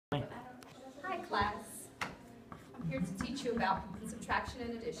here to teach you about subtraction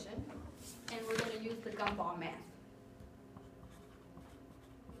and addition, and we're going to use the gumball math.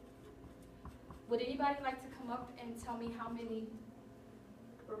 Would anybody like to come up and tell me how many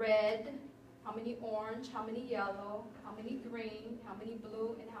red, how many orange, how many yellow, how many green, how many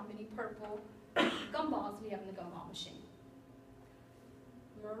blue, and how many purple gumballs we have in the gumball machine?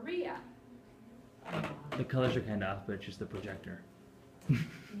 Maria. The colors are kind of off, but it's just the projector. Yeah.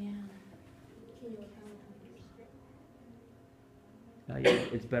 Yeah,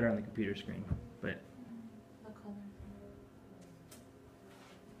 it's better on the computer screen, but What color?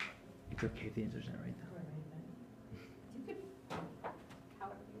 it's okay if the answer's not right now. You could,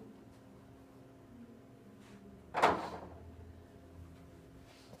 however you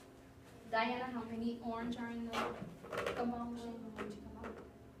Diana, how many orange are in the gumball machine? Would you come up?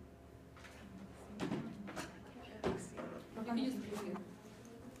 You can use the computer.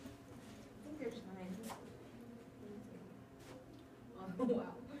 I think there's 9. Oh, wow.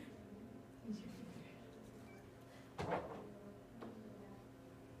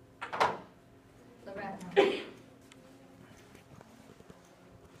 Loretta.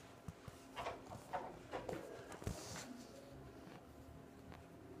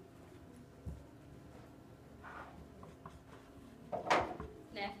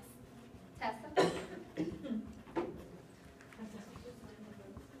 Next, Tessa.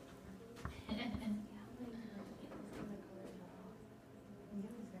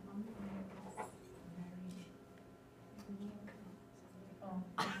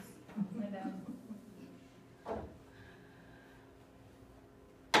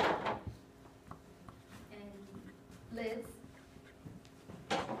 And Liz.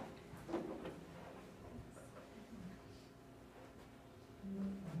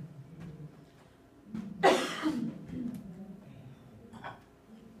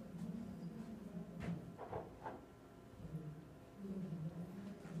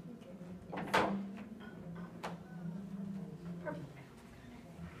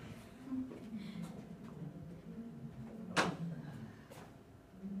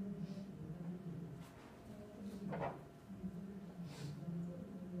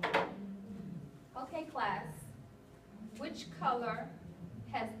 Okay, class. Which color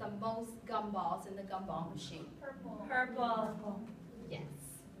has the most gumballs in the gumball machine? Purple. Purple. Yes.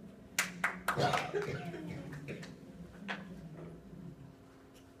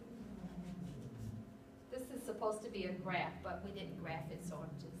 This is supposed to be a graph, but we didn't graph it, so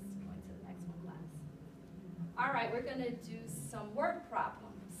I'm just going to the next one, class. All right, we're going to do some word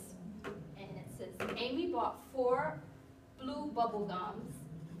problems. And it says, Amy bought 4 blue bubble gums.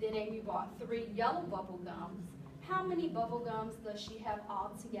 Then Amy bought 3 yellow bubble gums. How many bubble gums does she have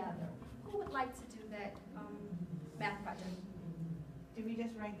all together? Who would like to do that math project? Did we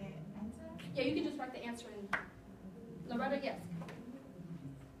just write the answer? Yeah, you can just write the answer in. Loretta, yes.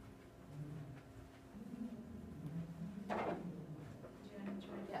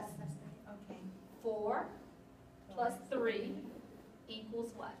 Yes. Okay. 4 plus 3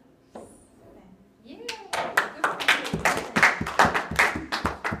 equals what? Yeah. Good for you.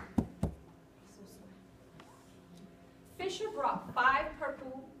 Fisher brought 5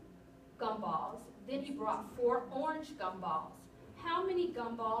 purple gumballs. Then he brought 4 orange gumballs. How many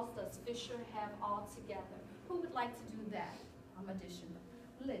gumballs does Fisher have all together? Who would like to do that addition?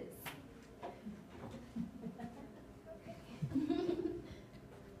 Liz.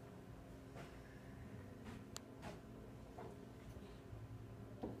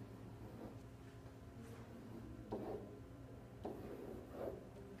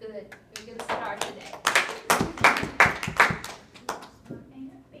 Good. We're going to start today.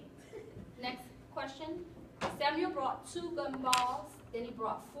 Next question. Samuel brought 2 gumballs. Then he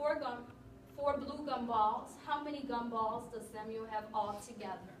brought 4 blue gumballs. How many gumballs does Samuel have all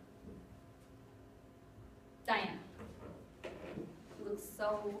together? Diana. You look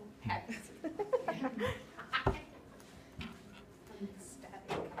so happy. I'm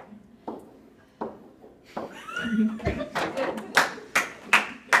ecstatic.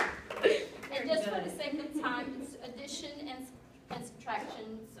 And just for the sake of time, it's addition and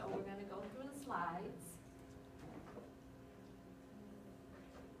subtraction, so we're going to go through the slides.